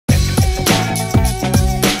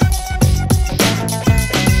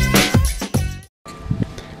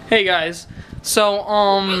Hey guys, so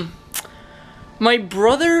my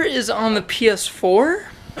brother is on the PS4,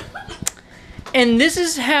 and this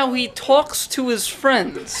is how he talks to his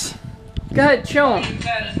friends. Go ahead, show him.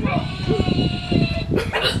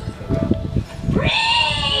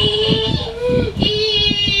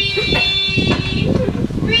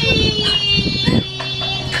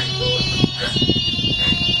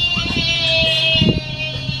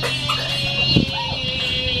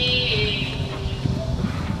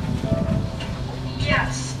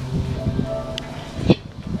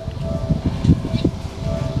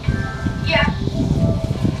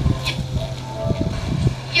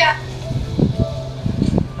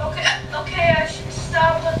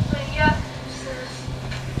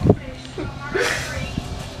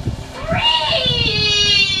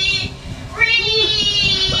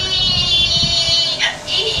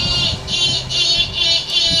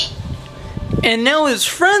 And now his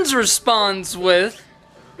friends responds with,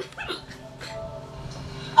 okay,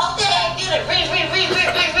 I did it. Read.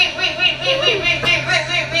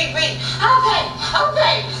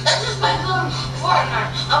 Okay, let's just play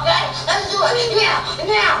fortnite. Okay, let's do it. Yeah.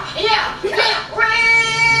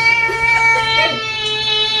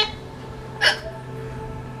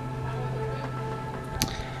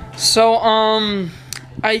 So,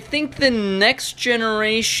 I think the next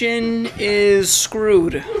generation is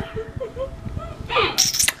screwed.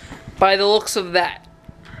 By the looks of that.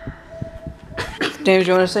 James,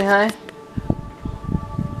 you want to say hi?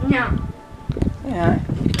 No. Yeah.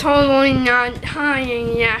 Totally not hi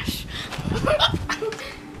and yes.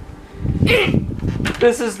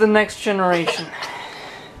 This is the next generation.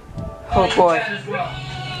 Oh boy.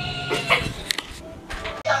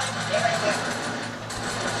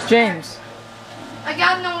 James. I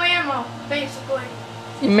got no ammo, basically.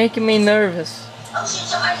 You're making me nervous. Oh shoot,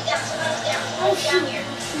 somebody's down here.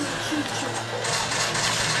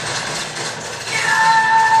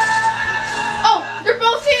 Oh, they're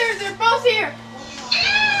both here.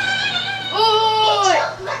 Oh!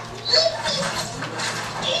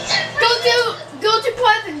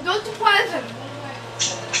 Go to Pleasant.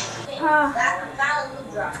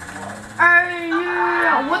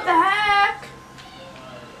 What the heck?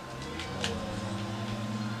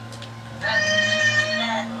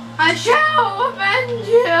 I shall avenge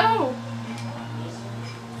you!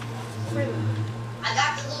 I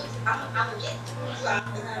got the loot. I'm gonna get the loot drop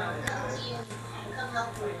and then I'll come to you and come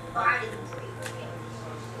help you find it.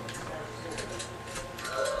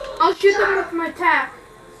 I'll shoot them with my tack.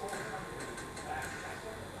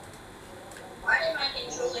 Why did my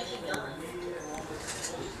controller keep going?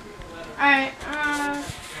 Alright,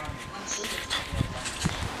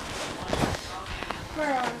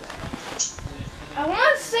 where are they? I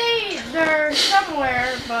want to say they're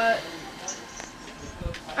somewhere, but...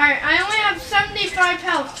 Alright, I only have 75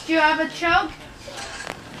 health. Do you have a chug?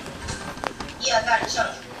 Yeah, I got a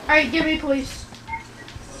chunk. Alright, give me please.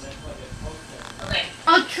 Okay.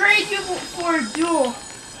 I'll trade you for a duel.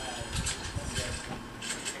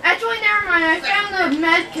 Actually, never mind. I found a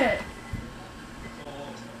med kit.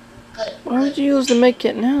 Good. Why would you use the med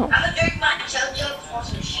kit now? I'm gonna drink my chug for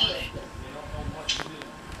some shield.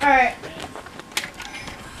 Alright.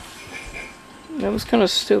 That was kind of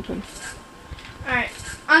stupid. Alright.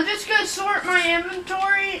 I'm just gonna sort my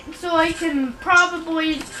inventory so I can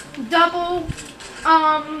probably double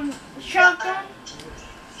shotgun.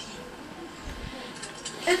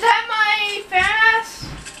 Is that my FAMAS?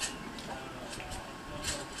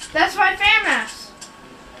 That's my FAMAS.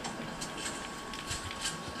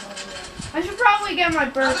 I should probably get my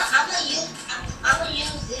burst. I'm gonna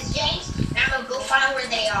use this, James, and I'm gonna go find where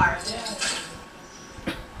they are.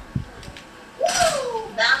 Woo!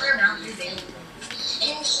 Bowser, baby.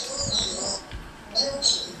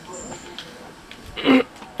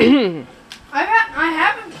 I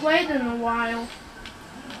haven't played in a while.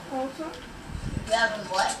 Also, You haven't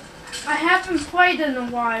what? I haven't played in a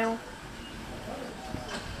while.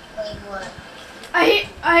 Played what?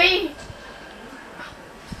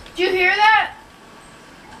 Did you hear that?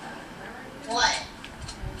 What?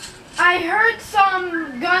 I heard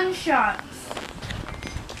some gunshots.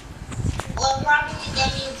 Well, probably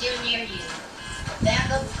that means they're near you. Back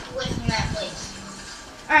up away from that place.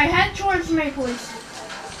 Alright, head towards me, please.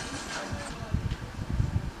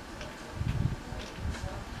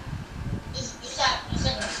 You said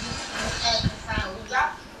you found a loot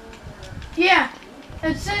drop? Yeah,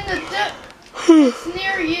 it's in the it's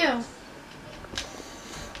near you.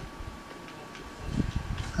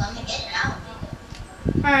 Come and get it out.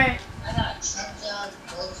 Alright. I got a chug jug,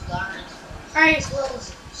 clothes guards. Alright,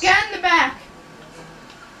 Clothes. get in the back.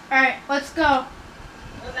 Alright, let's go.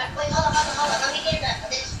 Wait, hold on. Let me get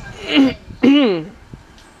this one. Alright,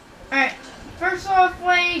 first off,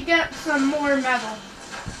 let me get some more metal.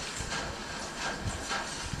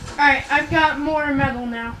 Alright, I've got more metal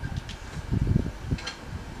now.